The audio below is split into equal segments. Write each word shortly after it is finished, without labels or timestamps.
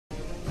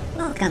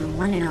Welcome,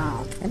 one and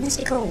all, to the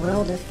mystical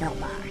world of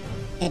Felbar.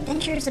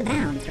 Adventures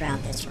abound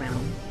throughout this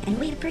realm, and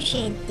we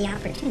appreciate the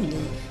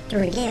opportunity to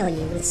regale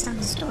you with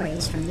some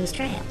stories from these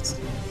trails.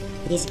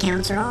 These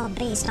accounts are all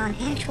based on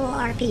actual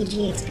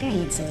RPG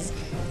experiences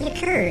that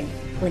occurred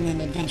within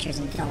Adventures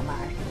in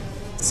Felbar.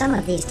 Some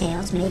of these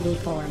tales may be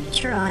for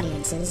mature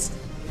audiences,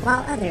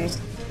 while others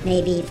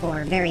may be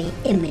for very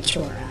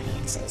immature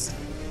audiences.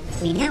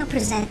 We now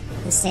present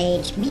the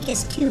sage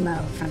Mikas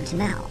Tumo from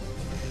Tamel,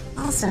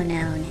 also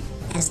known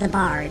as the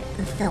Bard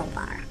of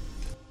Felbar.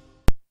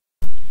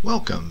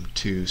 Welcome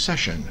to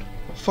Session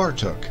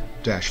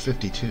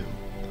Fartook-52.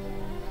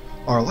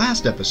 Our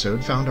last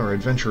episode found our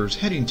adventurers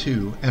heading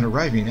to and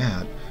arriving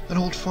at an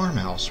old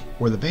farmhouse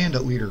where the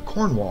bandit leader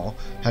Cornwall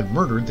had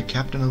murdered the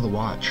captain of the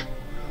watch.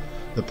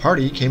 The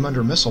party came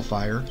under missile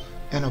fire,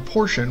 and a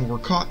portion were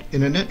caught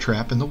in a net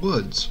trap in the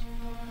woods.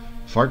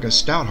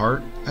 Fargus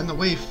Stoutheart and the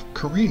waif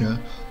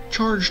Karina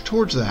charged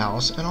towards the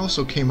house and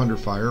also came under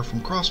fire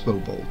from crossbow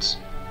bolts.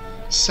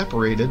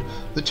 Separated,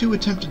 the two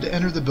attempted to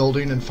enter the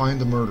building and find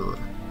the murderer.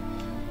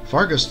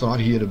 Fargus thought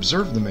he had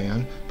observed the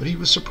man, but he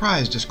was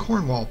surprised as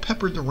Cornwall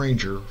peppered the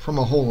ranger from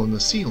a hole in the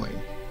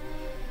ceiling.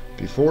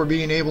 Before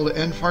being able to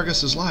end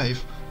Fargus's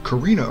life,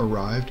 Karina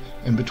arrived,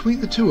 and between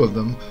the two of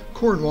them,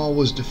 Cornwall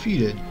was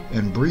defeated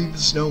and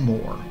breathes no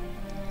more.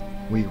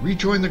 We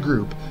rejoin the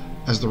group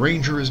as the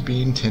ranger is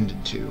being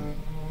tended to.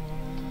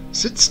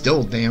 "Sit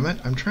still, damn it!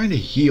 I'm trying to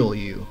heal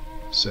you,"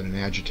 said an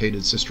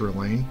agitated Sister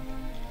Elaine.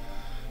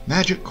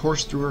 Magic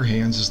coursed through her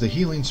hands as the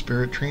healing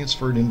spirit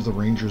transferred into the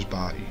ranger's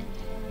body.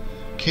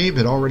 Cabe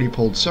had already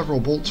pulled several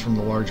bolts from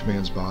the large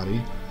man's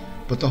body,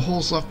 but the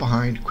holes left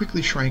behind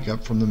quickly shrank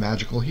up from the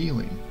magical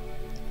healing.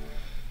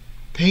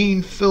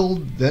 Pain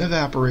filled, then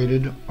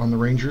evaporated on the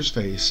ranger's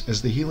face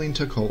as the healing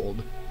took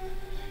hold.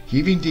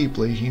 Heaving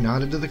deeply, he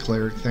nodded to the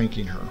cleric,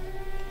 thanking her.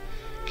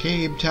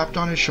 Cabe tapped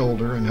on his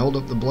shoulder and held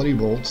up the bloody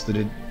bolts that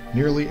had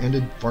nearly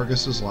ended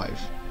Fargus's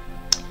life.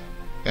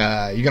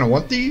 You gonna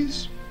want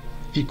these?"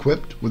 he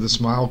quipped, with a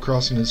smile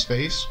crossing his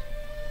face.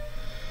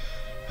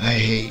 "I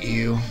hate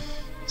you,"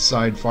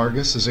 sighed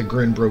Fargus as a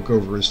grin broke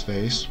over his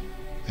face.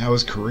 "How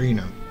is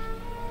Karina?"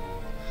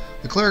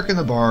 The cleric and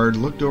the bard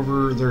looked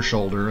over their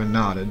shoulder and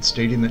nodded,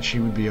 stating that she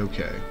would be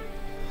okay.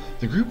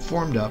 The group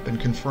formed up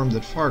and confirmed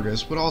that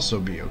Fargus would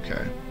also be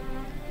okay.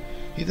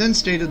 He then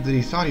stated that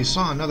he thought he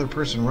saw another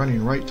person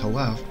running right to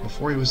left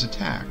before he was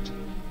attacked.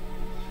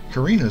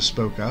 Karina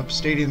spoke up,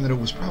 stating that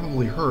it was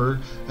probably her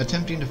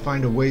attempting to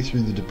find a way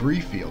through the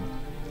debris field.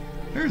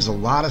 "There's a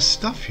lot of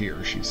stuff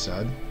here," she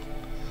said.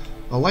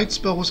 A light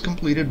spell was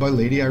completed by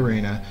Lady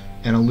Irena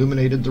and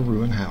illuminated the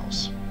ruined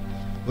house.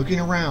 Looking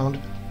around,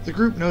 the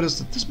group noticed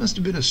that this must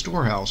have been a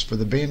storehouse for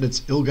the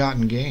bandits'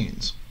 ill-gotten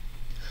gains.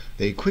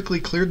 They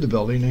quickly cleared the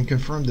building and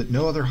confirmed that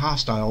no other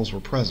hostiles were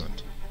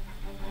present.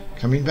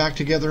 Coming back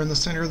together in the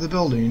center of the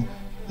building,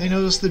 they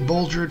noticed that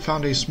Bolger had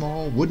found a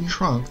small wooden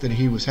trunk that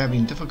he was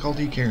having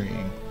difficulty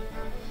carrying.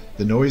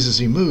 The noise as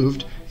he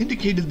moved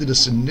indicated that a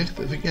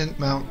significant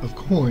amount of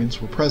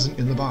coins were present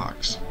in the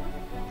box.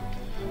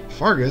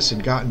 Fargus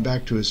had gotten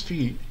back to his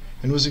feet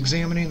and was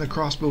examining the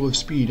crossbow of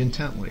speed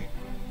intently.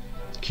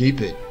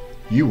 "Keep it.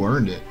 You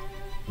earned it,"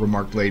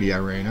 remarked Lady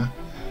Irena,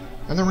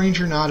 and the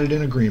ranger nodded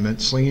in agreement,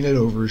 slinging it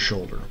over his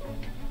shoulder.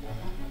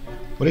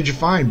 "What did you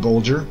find,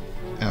 Bolger?"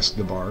 asked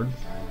the bard.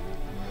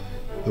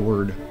 The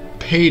word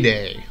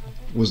 "payday"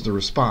 was the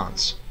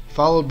response,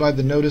 followed by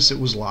the notice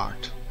it was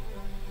locked.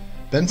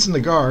 Benson the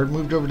guard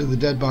moved over to the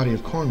dead body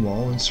of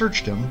Cornwall and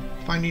searched him,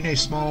 finding a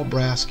small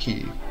brass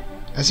key.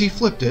 As he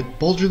flipped it,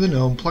 Bolger the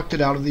gnome plucked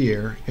it out of the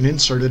air and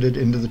inserted it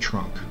into the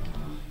trunk.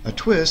 A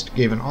twist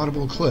gave an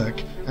audible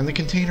click, and the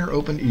container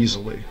opened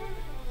easily.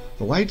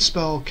 The light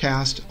spell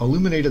cast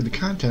illuminated the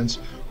contents,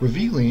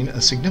 revealing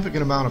a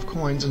significant amount of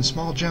coins and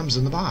small gems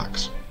in the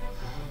box.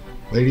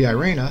 Lady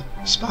Irena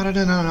spotted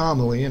an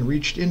anomaly and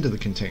reached into the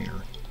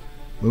container.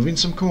 Moving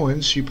some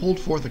coins, she pulled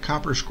forth a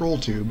copper scroll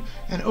tube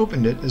and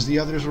opened it as the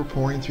others were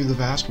pouring through the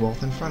vast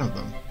wealth in front of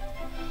them.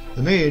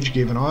 The mage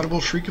gave an audible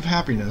shriek of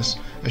happiness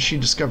as she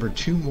discovered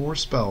 2 more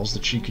spells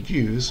that she could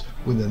use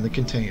within the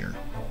container.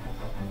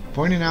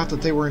 Pointing out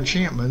that they were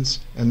enchantments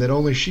and that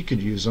only she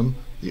could use them,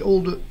 the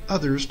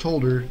others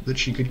told her that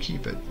she could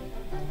keep it.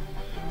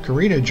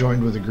 Karina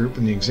joined with the group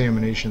in the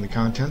examination of the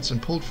contents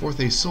and pulled forth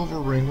a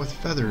silver ring with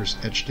feathers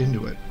etched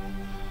into it.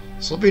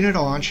 Slipping it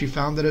on, she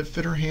found that it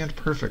fit her hand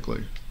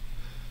perfectly.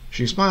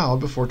 She smiled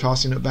before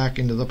tossing it back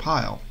into the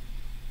pile.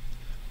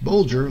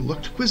 Bolger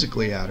looked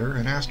quizzically at her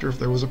and asked her if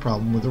there was a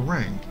problem with the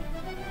ring.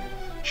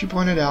 She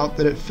pointed out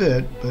that it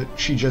fit, but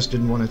she just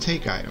didn't want to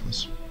take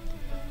items.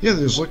 The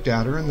others looked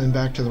at her and then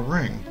back to the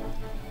ring.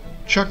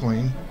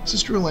 Chuckling,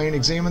 Sister Elaine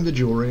examined the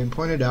jewelry and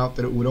pointed out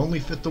that it would only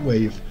fit the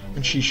waif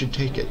and she should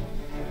take it.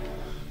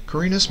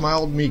 Karina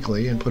smiled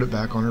meekly and put it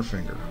back on her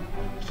finger.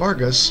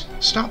 Fargus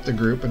stopped the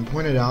group and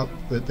pointed out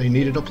that they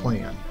needed a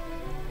plan.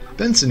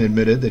 Benson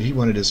admitted that he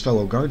wanted his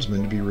fellow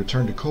guardsmen to be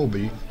returned to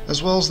Colby,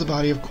 as well as the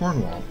body of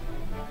Cornwall.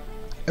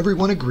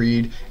 Everyone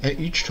agreed, and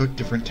each took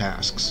different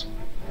tasks.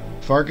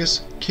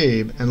 Fargus,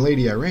 Cabe, and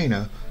Lady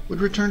Irena would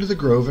return to the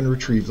grove and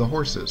retrieve the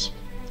horses.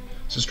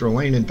 Sister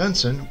Elaine and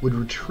Benson would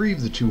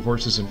retrieve the 2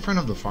 horses in front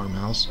of the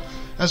farmhouse,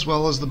 as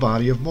well as the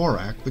body of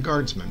Morak, the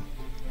guardsman.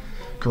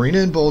 Karina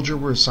and Bulger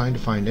were assigned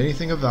to find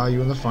anything of value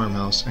in the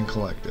farmhouse and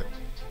collect it.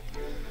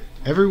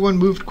 Everyone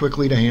moved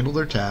quickly to handle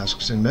their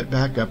tasks and met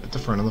back up at the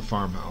front of the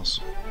farmhouse.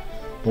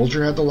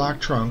 Bulger had the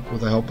locked trunk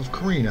with the help of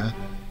Karina,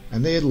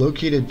 and they had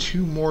located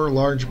 2 more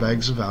large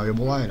bags of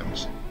valuable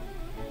items.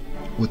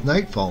 With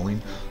night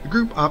falling, the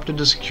group opted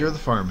to secure the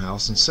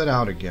farmhouse and set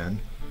out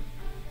again.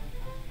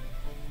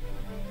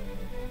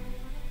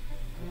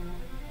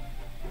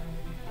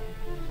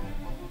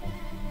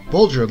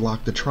 Bulger had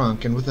locked the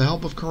trunk and with the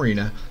help of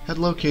Karina had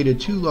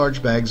located 2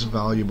 large bags of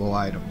valuable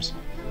items.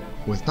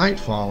 With night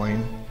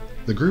falling,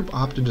 the group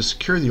opted to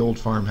secure the old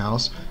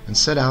farmhouse and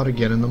set out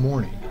again in the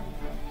morning.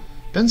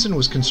 Benson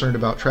was concerned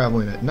about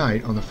traveling at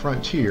night on the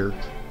frontier,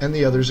 and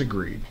the others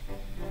agreed.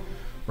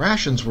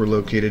 Rations were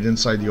located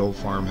inside the old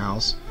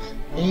farmhouse,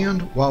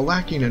 and, while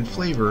lacking in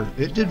flavor,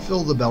 it did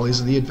fill the bellies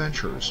of the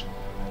adventurers.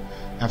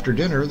 After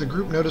dinner, the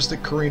group noticed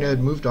that Karina had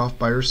moved off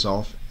by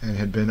herself and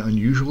had been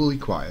unusually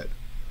quiet.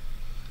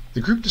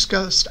 The group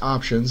discussed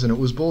options, and it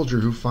was Bulger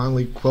who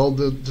finally quelled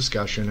the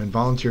discussion and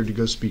volunteered to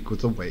go speak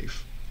with the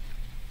waif.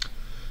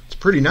 "It's a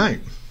pretty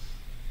night.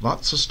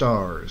 Lots of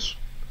stars.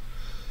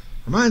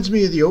 Reminds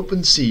me of the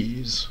open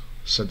seas,"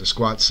 said the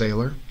squat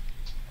sailor.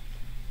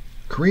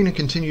 Karina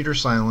continued her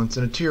silence,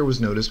 and a tear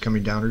was noticed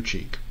coming down her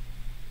cheek.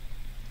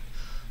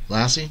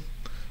 "Lassie,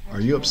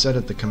 are you upset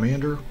at the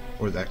commander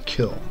or that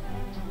kill?"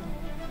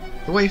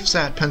 The waif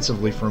sat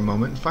pensively for a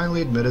moment and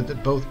finally admitted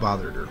that both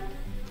bothered her.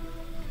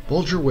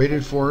 Bulger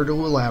waited for her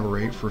to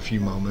elaborate for a few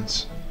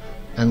moments,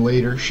 and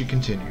later she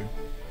continued.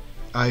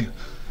 I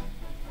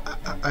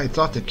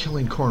thought that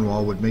killing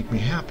Cornwall would make me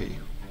happy,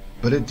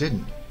 but it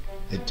didn't.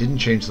 It didn't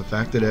change the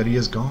fact that Eddie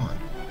is gone.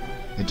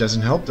 It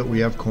doesn't help that we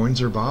have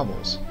coins or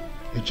baubles.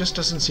 It just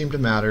doesn't seem to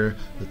matter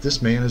that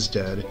this man is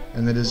dead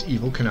and that his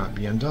evil cannot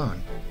be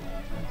undone.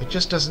 It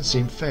just doesn't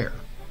seem fair."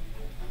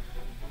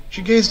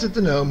 She gazed at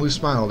the gnome, who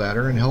smiled at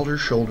her and held her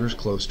shoulders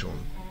close to him.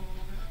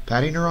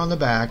 Patting her on the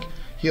back,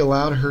 he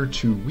allowed her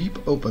to weep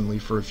openly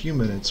for a few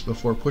minutes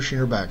before pushing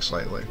her back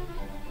slightly.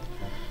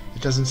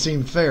 "It doesn't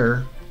seem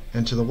fair,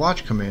 and to the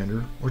watch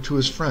commander, or to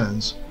his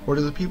friends, or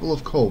to the people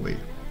of Colby.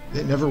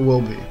 It never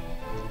will be."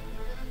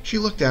 She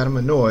looked at him,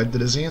 annoyed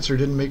that his answer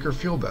didn't make her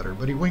feel better,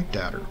 but he winked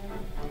at her.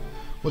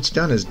 "What's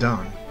done is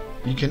done.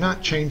 You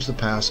cannot change the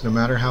past no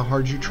matter how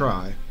hard you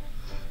try.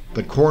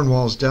 But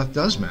Cornwall's death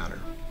does matter.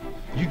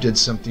 You did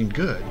something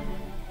good.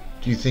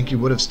 Do you think he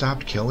would have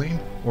stopped killing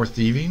or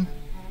thieving?"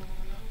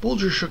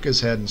 Bulger shook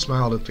his head and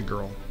smiled at the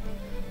girl.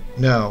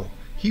 "No,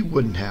 he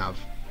wouldn't have.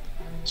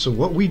 So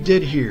what we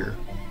did here,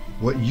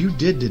 what you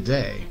did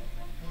today,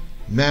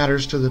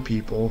 matters to the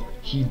people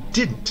he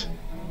didn't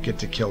get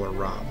to kill or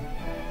rob.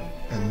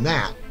 And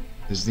that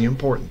is the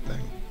important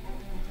thing.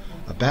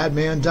 A bad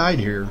man died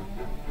here.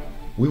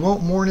 We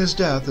won't mourn his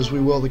death as we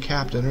will the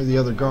captain or the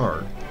other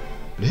guard,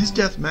 but his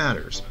death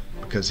matters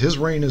because his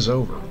reign is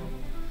over.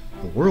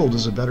 The world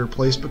is a better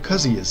place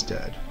because he is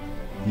dead.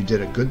 You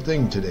did a good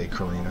thing today,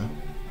 Karina."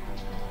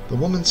 The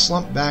woman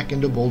slumped back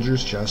into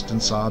Bulger's chest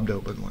and sobbed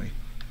openly.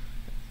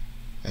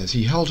 As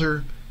he held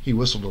her, he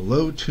whistled a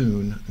low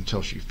tune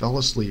until she fell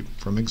asleep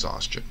from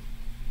exhaustion.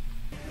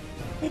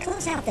 We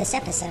close out this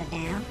episode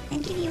now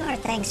and give you our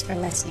thanks for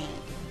listening.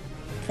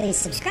 Please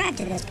subscribe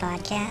to this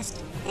podcast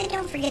and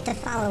don't forget to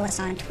follow us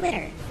on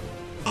Twitter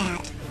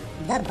at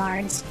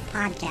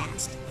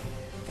TheBardsPodcast.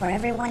 For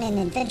everyone in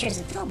Adventures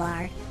of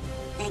Philbar,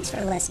 thanks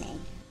for listening.